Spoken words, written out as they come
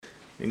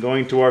And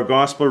going to our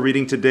gospel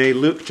reading today,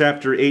 Luke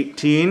chapter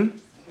 18.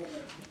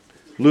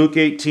 Luke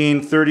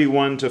 18,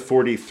 31 to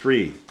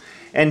 43.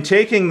 And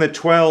taking the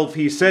 12,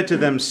 he said to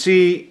them,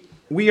 "See,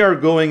 we are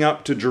going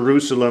up to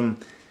Jerusalem,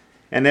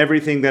 and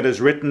everything that is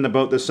written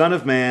about the Son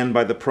of Man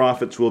by the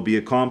prophets will be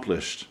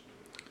accomplished.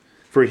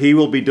 For he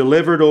will be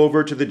delivered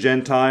over to the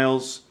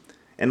Gentiles,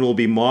 and will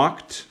be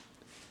mocked,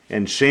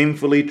 and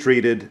shamefully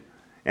treated,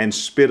 and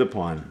spit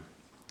upon.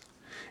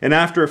 And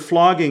after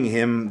flogging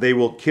him, they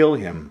will kill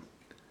him.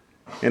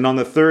 And on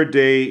the third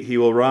day he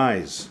will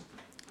rise."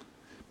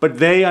 But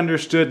they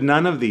understood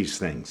none of these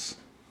things.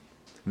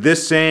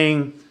 This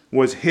saying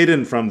was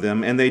hidden from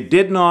them, and they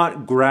did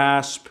not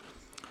grasp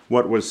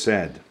what was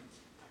said.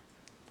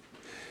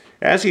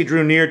 As he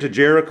drew near to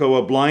Jericho,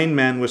 a blind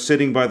man was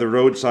sitting by the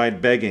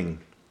roadside begging.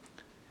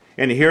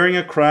 And hearing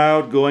a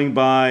crowd going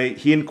by,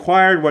 he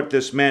inquired what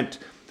this meant.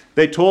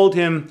 They told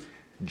him,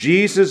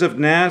 "Jesus of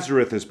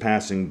Nazareth is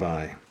passing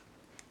by."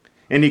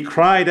 And he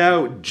cried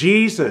out,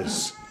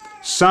 "Jesus,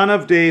 Son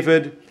of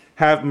David,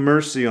 have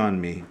mercy on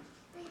me."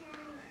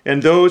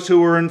 And those who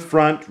were in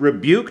front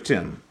rebuked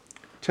him,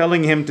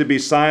 telling him to be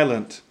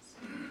silent.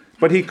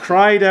 But he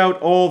cried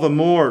out all the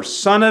more,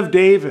 "Son of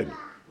David,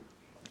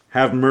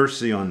 have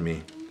mercy on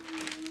me."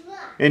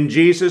 And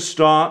Jesus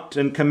stopped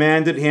and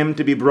commanded him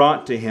to be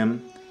brought to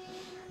him.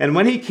 And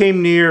when he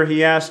came near,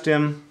 he asked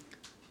him,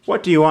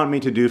 "What do you want me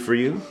to do for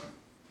you?"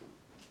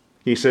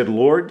 He said,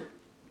 "Lord,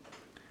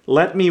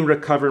 let me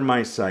recover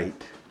my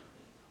sight."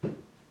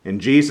 And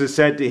Jesus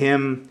said to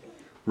him,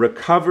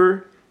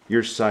 "Recover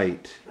your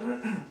sight.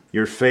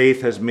 Your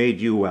faith has made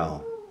you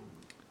well."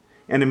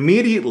 And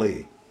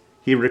immediately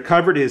he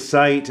recovered his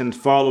sight and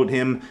followed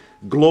him,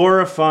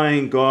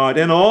 glorifying God.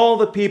 And all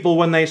the people,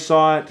 when they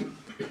saw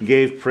it,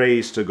 gave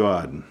praise to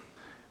God.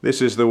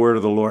 This is the word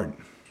of the Lord.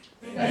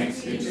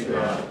 Thanks be to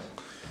God.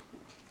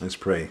 Let's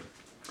pray.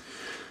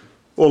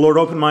 O Lord,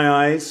 open my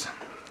eyes,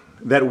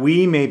 that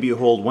we may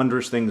behold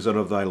wondrous things out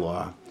of thy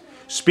law.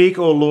 Speak,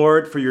 O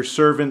Lord, for your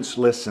servants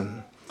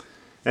listen.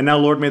 And now,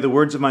 Lord, may the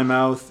words of my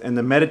mouth and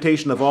the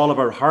meditation of all of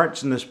our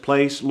hearts in this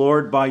place,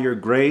 Lord, by your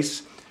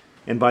grace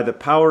and by the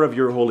power of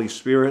your Holy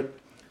Spirit,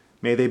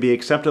 may they be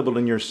acceptable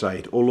in your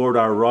sight. O Lord,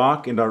 our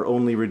rock and our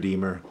only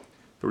Redeemer.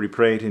 For we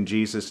pray it in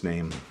Jesus'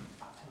 name.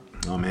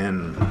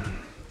 Amen.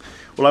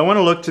 Well, I want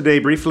to look today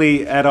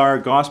briefly at our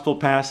gospel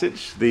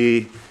passage,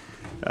 the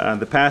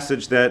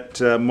passage that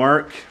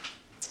Mark,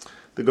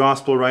 the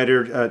gospel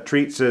writer,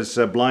 treats as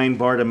blind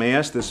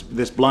Bartimaeus,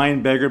 this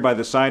blind beggar by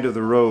the side of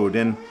the road.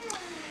 And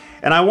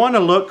I want to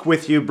look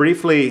with you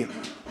briefly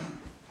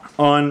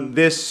on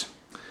this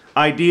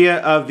idea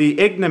of the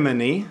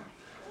ignominy,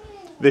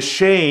 the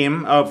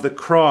shame of the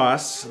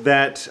cross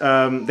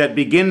that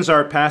begins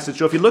our passage.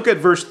 So if you look at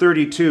verse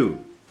 32,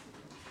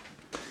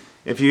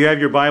 if you have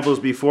your Bibles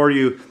before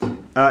you,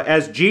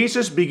 as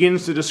Jesus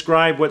begins to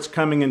describe what's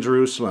coming in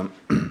Jerusalem,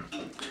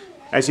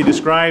 as he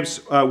describes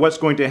what's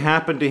going to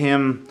happen to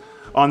him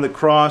on the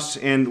cross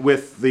and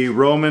with the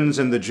Romans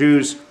and the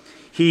Jews,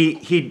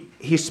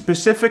 he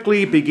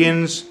specifically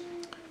begins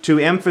to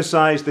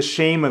emphasize the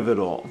shame of it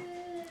all.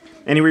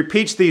 And he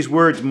repeats these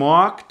words: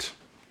 mocked,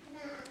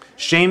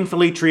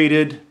 shamefully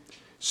treated,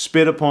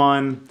 spit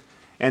upon,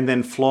 and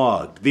then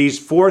flogged. These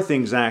four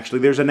things, actually.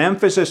 There's an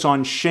emphasis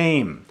on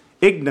shame,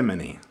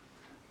 ignominy.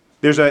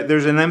 There's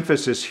an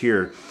emphasis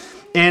here.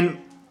 And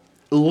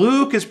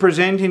Luke is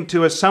presenting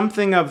to us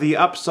something of the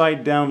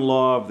upside-down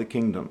law of the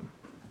kingdom.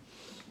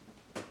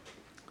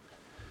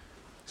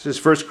 This is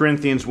 1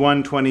 Corinthians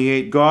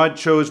 1:28. God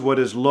chose what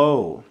is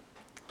low,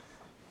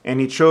 and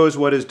he chose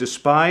what is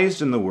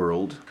despised in the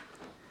world,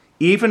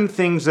 even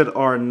things that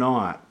are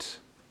not,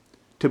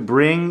 to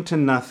bring to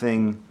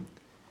nothing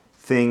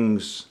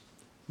things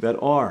that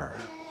are.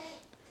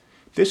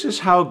 This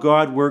is how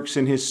God works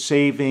in his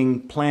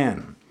saving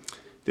plan.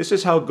 This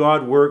is how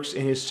God works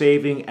in his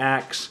saving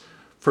acts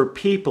for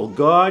people.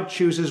 God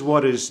chooses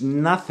what is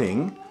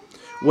nothing,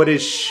 what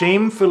is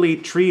shamefully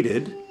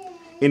treated,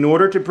 in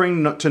order to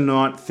bring to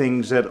naught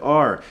things that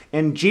are.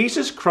 And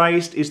Jesus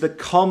Christ is the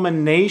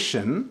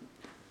culmination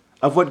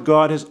of what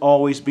God has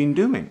always been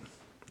doing.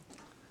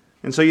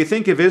 And so you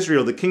think of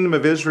Israel, the kingdom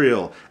of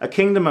Israel, a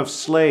kingdom of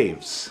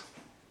slaves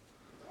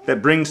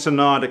that brings to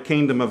naught a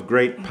kingdom of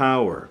great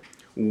power,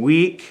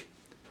 weak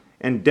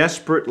and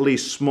desperately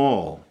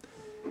small.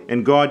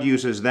 And God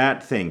uses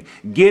that thing.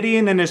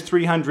 Gideon and his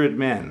 300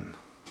 men,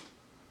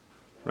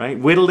 right?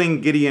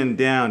 Whittling Gideon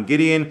down.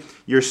 Gideon,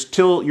 you're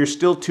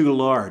still too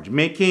large.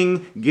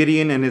 Making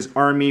Gideon and his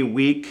army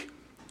weak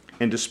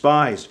and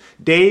despised.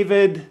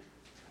 David,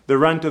 the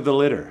runt of the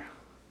litter.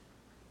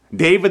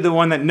 David, the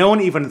one that no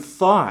one even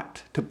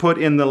thought to put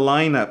in the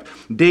lineup.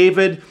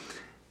 David,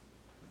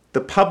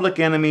 the public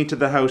enemy to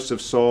the house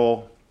of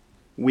Saul,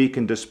 weak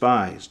and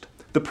despised.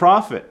 The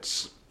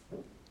prophets,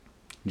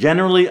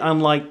 generally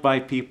unliked by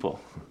people,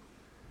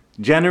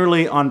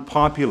 generally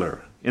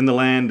unpopular in the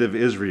land of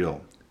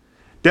Israel,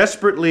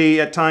 desperately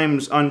at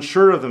times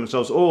unsure of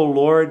themselves. "Oh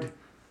Lord,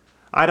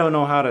 I don't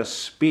know how to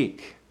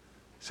speak,"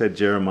 said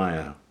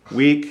Jeremiah,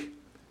 weak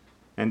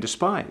and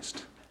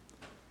despised.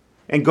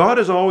 And God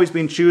has always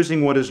been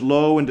choosing what is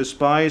low and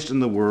despised in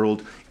the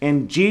world,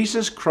 and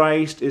Jesus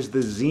Christ is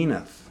the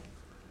zenith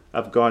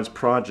of God's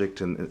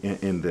project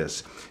in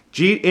this.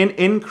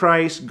 In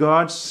Christ,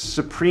 God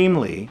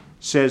supremely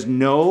says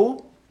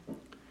no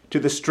to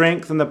the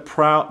strength and the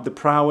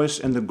prowess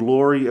and the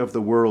glory of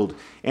the world,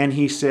 and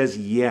he says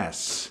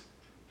yes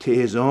to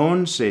his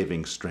own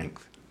saving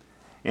strength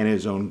and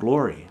his own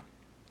glory.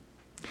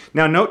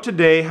 Now note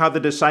today how the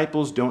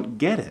disciples don't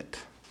get it.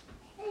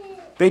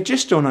 They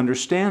just don't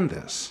understand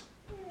this.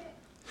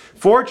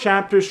 4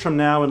 chapters from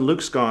now in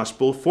Luke's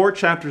Gospel, 4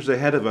 chapters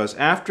ahead of us,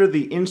 after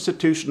the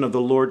institution of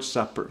the Lord's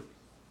Supper,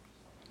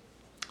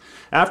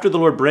 after the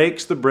Lord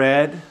breaks the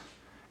bread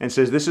and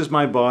says, "This is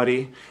my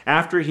body,"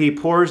 after he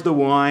pours the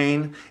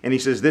wine and he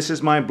says, "This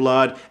is my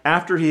blood,"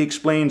 after he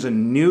explains a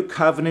new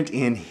covenant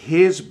in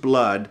his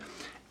blood,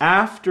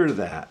 after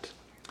that,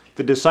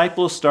 the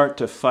disciples start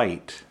to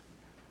fight.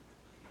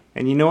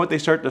 And you know what they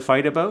start to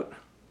fight about?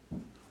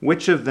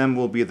 Which of them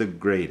will be the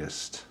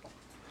greatest?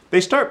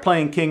 They start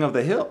playing King of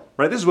the Hill,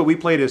 right? This is what we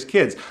played as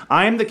kids.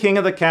 I'm the king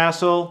of the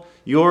castle,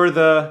 you're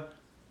the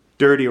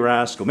dirty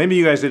rascal. Maybe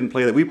you guys didn't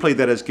play that. We played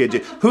that as kids.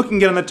 Who can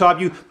get on the top?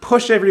 You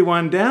push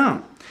everyone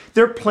down.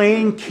 They're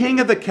playing king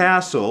of the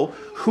castle,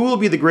 who will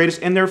be the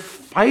greatest, and they're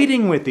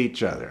fighting with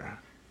each other,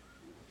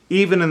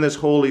 even in this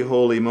holy,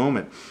 holy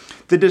moment.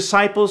 The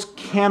disciples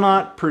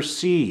cannot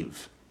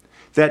perceive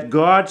that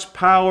God's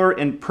power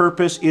and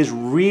purpose is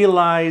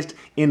realized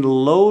in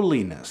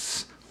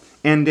lowliness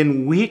and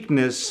in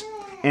weakness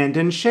and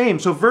in shame.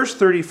 So verse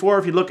 34,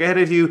 if you look ahead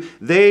of you,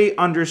 they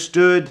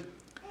understood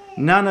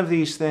none of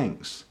these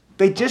things.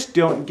 They just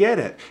don't get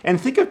it. And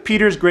think of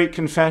Peter's great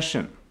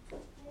confession.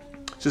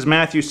 This is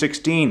Matthew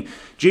 16.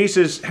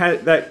 Jesus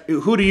had that,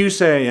 "Who do you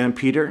say I am,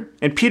 Peter?"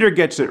 And Peter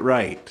gets it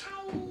right.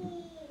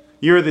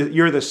 You're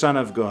the Son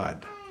of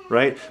God,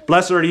 right?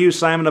 "Blessed are you,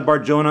 Simon of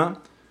Bar-Jonah,"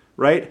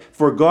 right?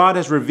 "For God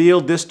has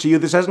revealed this to you."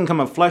 This hasn't come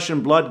of flesh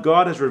and blood.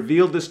 God has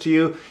revealed this to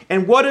you.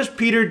 And what does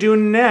Peter do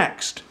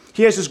next?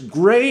 He has this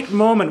great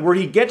moment where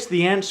he gets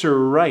the answer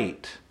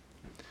right.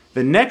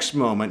 The next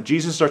moment,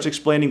 Jesus starts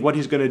explaining what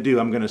he's going to do.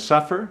 "I'm going to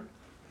suffer.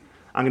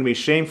 I'm going to be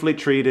shamefully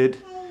treated."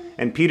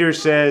 And Peter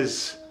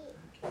says,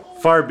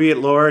 "Far be it,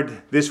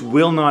 Lord, this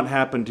will not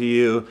happen to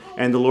you."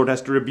 And the Lord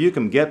has to rebuke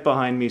him. "Get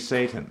behind me,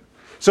 Satan."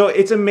 So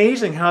it's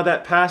amazing how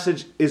that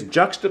passage is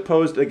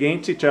juxtaposed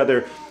against each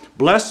other.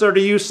 "Blessed are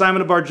you,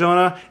 Simon of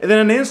Bar-Jonah," and then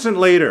an instant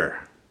later,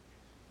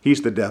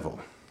 he's the devil.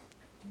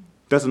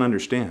 Doesn't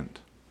understand.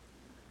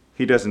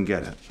 He doesn't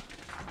get it.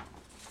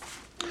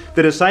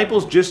 The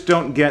disciples just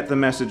don't get the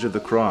message of the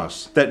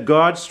cross, that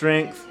God's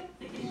strength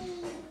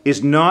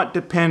is not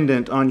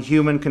dependent on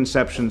human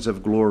conceptions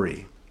of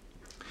glory.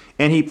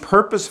 And he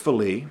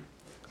purposefully,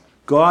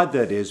 God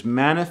that is,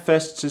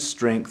 manifests his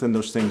strength in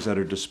those things that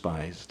are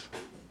despised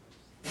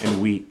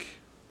and weak.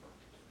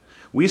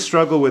 We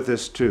struggle with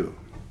this too.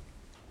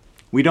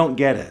 We don't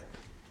get it.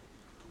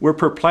 We're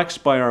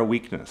perplexed by our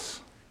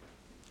weakness.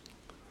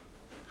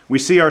 We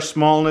see our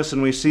smallness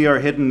and we see our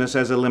hiddenness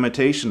as a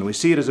limitation. We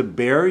see it as a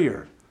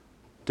barrier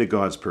to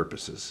God's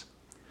purposes.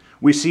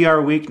 We see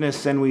our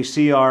weakness and we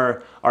see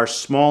our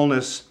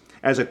smallness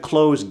as a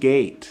closed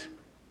gate,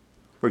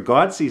 where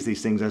God sees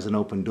these things as an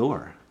open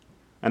door,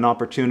 an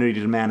opportunity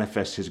to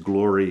manifest his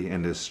glory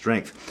and his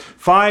strength.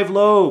 5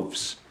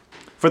 loaves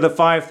for the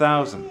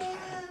 5,000.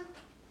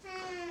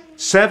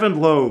 7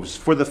 loaves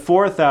for the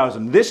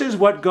 4,000. This is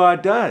what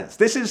God does.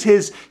 This is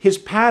his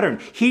pattern.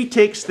 He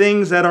takes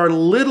things that are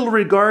little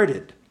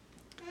regarded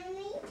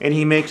and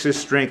he makes his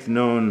strength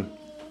known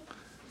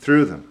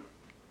through them.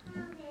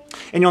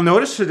 And you'll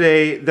notice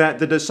today that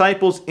the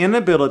disciples'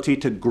 inability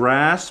to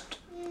grasp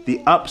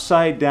the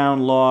upside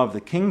down law of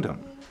the kingdom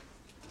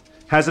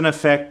has an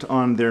effect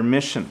on their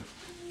mission.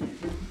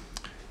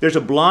 There's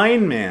a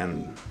blind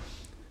man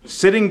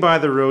sitting by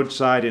the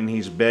roadside and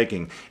he's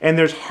begging. And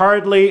there's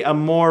hardly a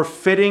more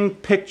fitting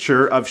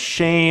picture of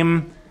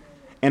shame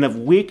and of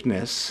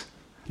weakness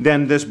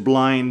than this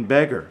blind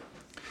beggar.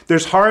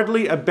 There's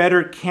hardly a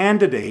better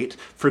candidate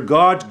for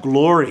God's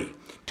glory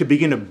to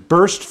begin to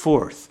burst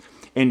forth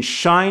and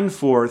shine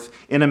forth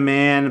in a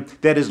man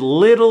that is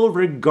little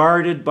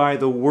regarded by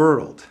the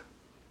world.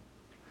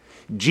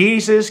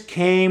 Jesus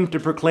came to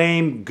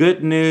proclaim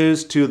good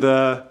news to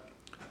the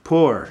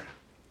poor.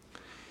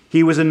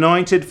 He was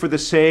anointed for the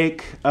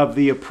sake of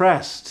the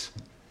oppressed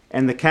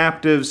and the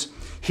captives.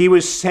 He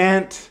was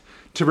sent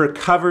to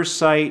recover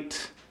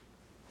sight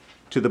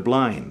to the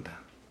blind.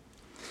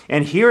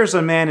 And here is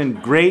a man in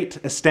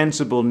great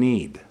ostensible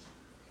need.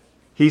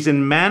 He's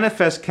in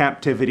manifest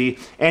captivity,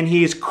 and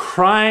he's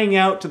crying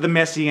out to the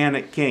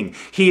Messianic King.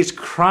 He's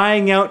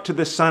crying out to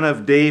the Son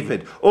of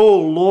David, "Oh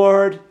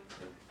Lord,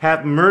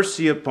 have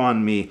mercy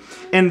upon me."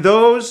 And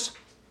those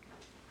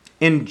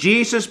in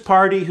Jesus'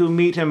 party who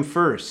meet him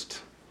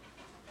first,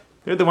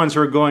 they're the ones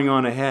who are going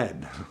on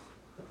ahead.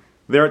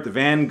 They're at the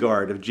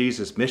vanguard of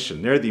Jesus'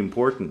 mission. They're the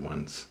important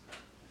ones.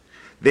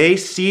 They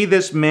see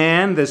this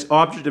man, this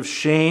object of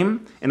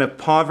shame and of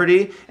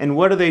poverty, and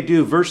what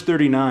do? Verse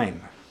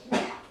 39.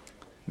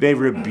 They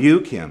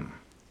rebuke him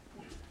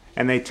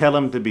and they tell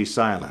him to be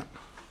silent.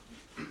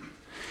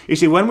 You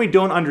see, when we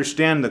don't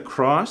understand the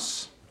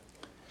cross,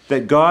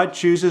 that God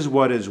chooses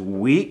what is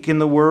weak in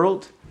the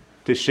world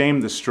to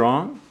shame the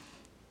strong,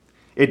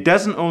 it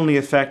doesn't only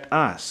affect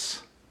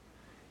us,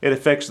 it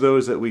affects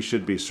those that we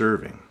should be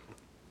serving.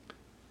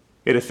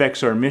 It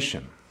affects our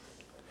mission.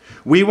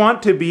 We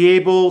want to be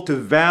able to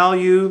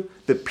value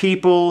the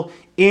people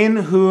in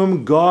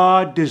whom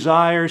God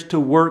desires to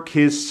work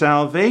his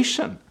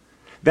salvation.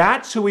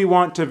 That's who we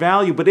want to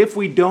value. But if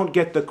we don't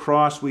get the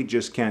cross, we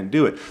just can't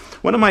do it.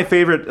 One of my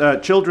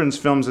favorite children's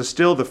films is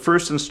still the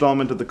first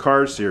installment of the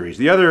Cars series.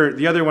 The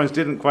other ones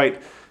didn't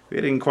quite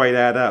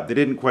add up. They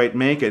didn't quite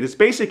make it. It's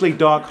basically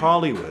Doc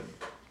Hollywood.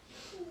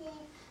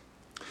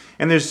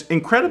 And there's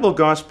incredible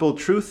gospel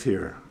truth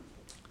here.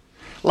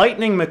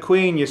 Lightning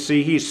McQueen, you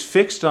see, he's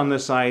fixed on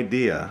this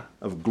idea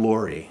of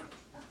glory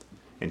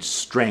and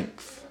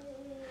strength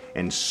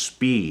and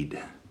speed.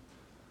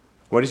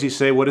 What does he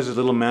say? What is his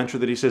little mantra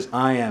that he says?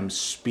 I am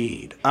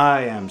speed.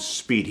 I am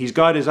speed. He's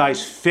got his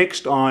eyes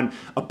fixed on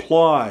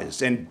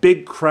applause and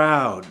big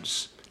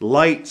crowds,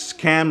 lights,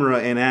 camera,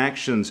 and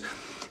actions.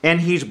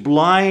 And he's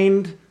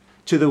blind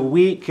to the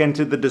weak and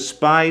to the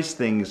despised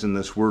things in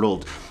this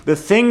world. The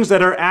things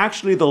that are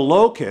actually the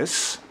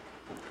locus,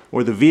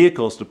 or the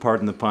vehicles, to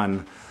pardon the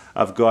pun,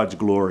 of God's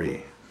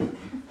glory.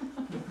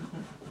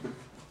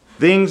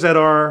 Things that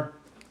are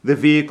the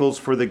vehicles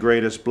for the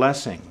greatest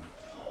blessing.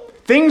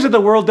 Things that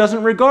the world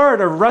doesn't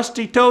regard: a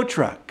rusty tow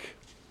truck,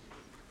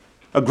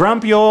 a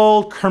grumpy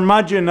old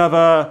curmudgeon of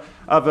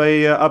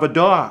a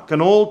dock,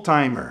 an old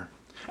timer,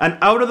 an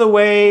out of the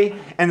way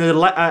and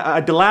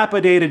a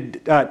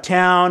dilapidated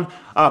town,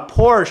 a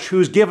Porsche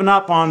who's given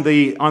up on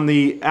the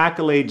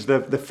accolades,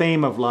 the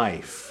fame of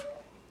life.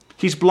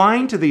 He's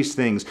blind to these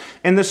things.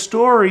 And the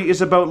story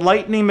is about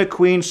Lightning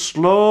McQueen's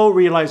slow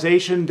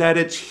realization that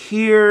it's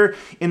here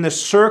in the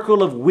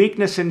circle of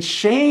weakness and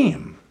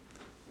shame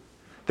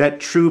that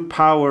true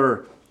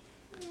power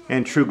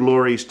and true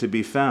glory is to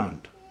be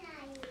found.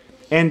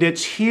 And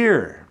it's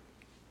here,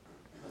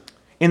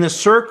 in the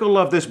circle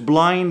of this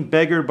blind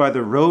beggar by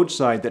the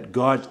roadside, that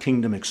God's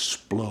kingdom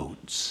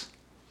explodes.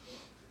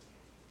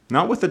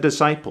 Not with the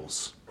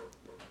disciples,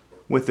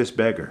 with this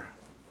beggar.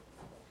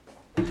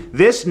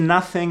 This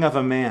nothing of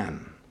a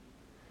man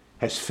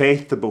has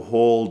faith to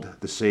behold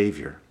the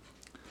Savior.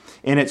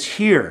 And it's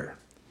here,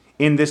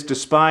 in this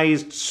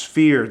despised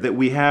sphere, that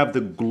we have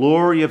the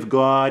glory of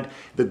God,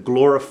 the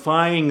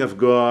glorifying of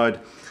God,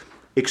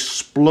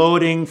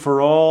 exploding for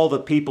all the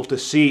people to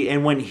see.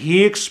 And when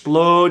he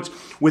explodes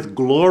with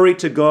glory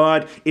to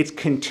God, it's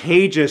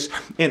contagious.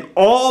 And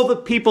all the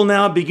people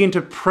now begin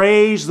to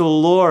praise the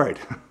Lord.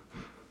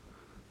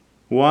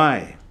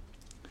 Why?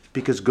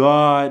 Because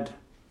God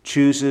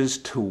chooses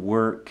to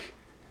work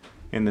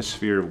in the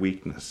sphere of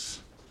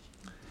weakness.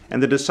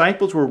 And the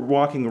disciples were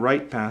walking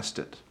right past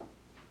it.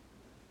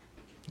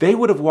 They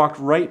would have walked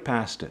right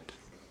past it.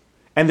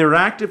 And they're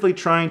actively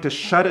trying to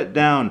shut it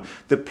down.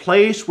 The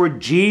place where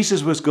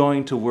Jesus was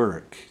going to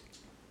work.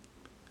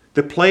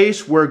 The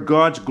place where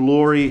God's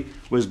glory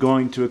was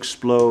going to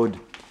explode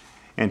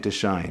and to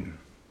shine.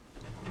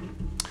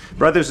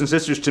 Brothers and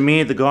sisters, to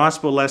me, the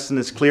gospel lesson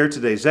is clear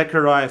today.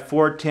 Zechariah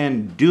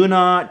 4:10, do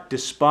not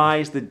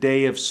despise the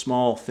day of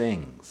small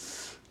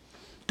things.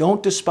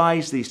 Don't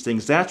despise these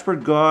things. That's where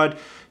God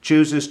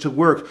chooses to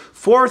work.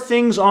 4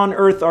 things on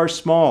earth are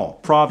small,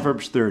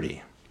 Proverbs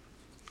 30,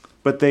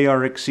 but they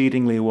are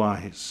exceedingly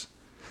wise.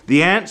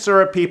 The ants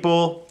are a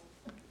people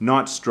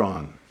not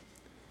strong,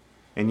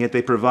 and yet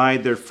they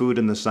provide their food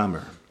in the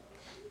summer.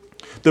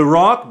 The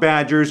rock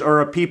badgers are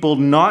a people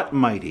not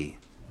mighty,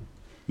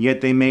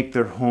 yet they make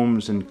their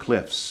homes in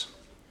cliffs.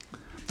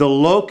 The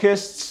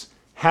locusts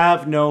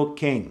have no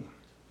king,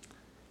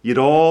 yet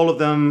all of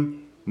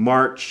them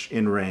march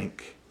in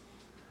rank.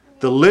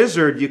 The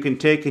lizard you can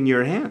take in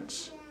your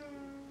hands,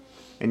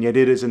 and yet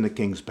it is in the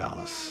king's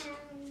palace.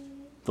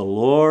 The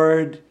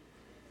Lord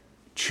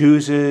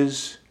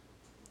chooses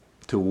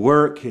to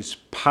work his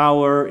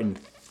power in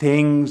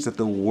things that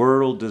the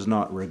world does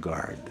not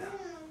regard.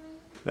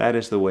 That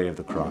is the way of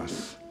the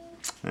cross.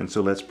 And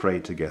so let's pray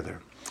together.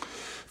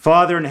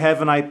 Father in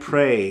heaven, I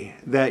pray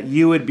that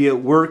you would be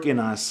at work in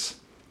us,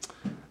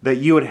 that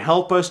you would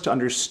help us to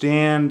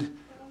understand,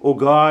 oh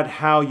God,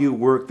 how you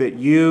work, that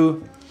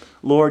you,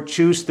 Lord,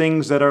 choose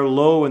things that are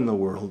low in the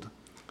world.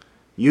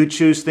 You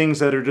choose things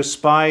that are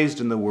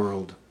despised in the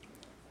world.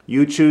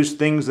 You choose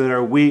things that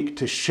are weak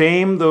to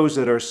shame those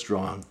that are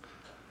strong,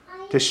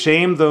 to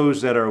shame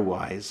those that are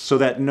wise, so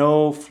that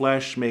no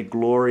flesh may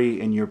glory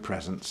in your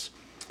presence.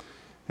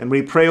 And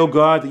we pray, O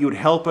God, that you would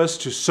help us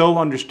to so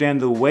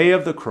understand the way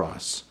of the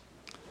cross,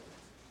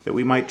 that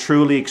we might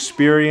truly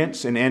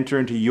experience and enter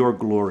into your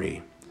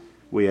glory,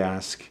 we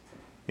ask.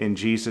 In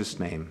Jesus'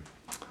 name,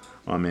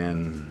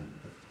 amen.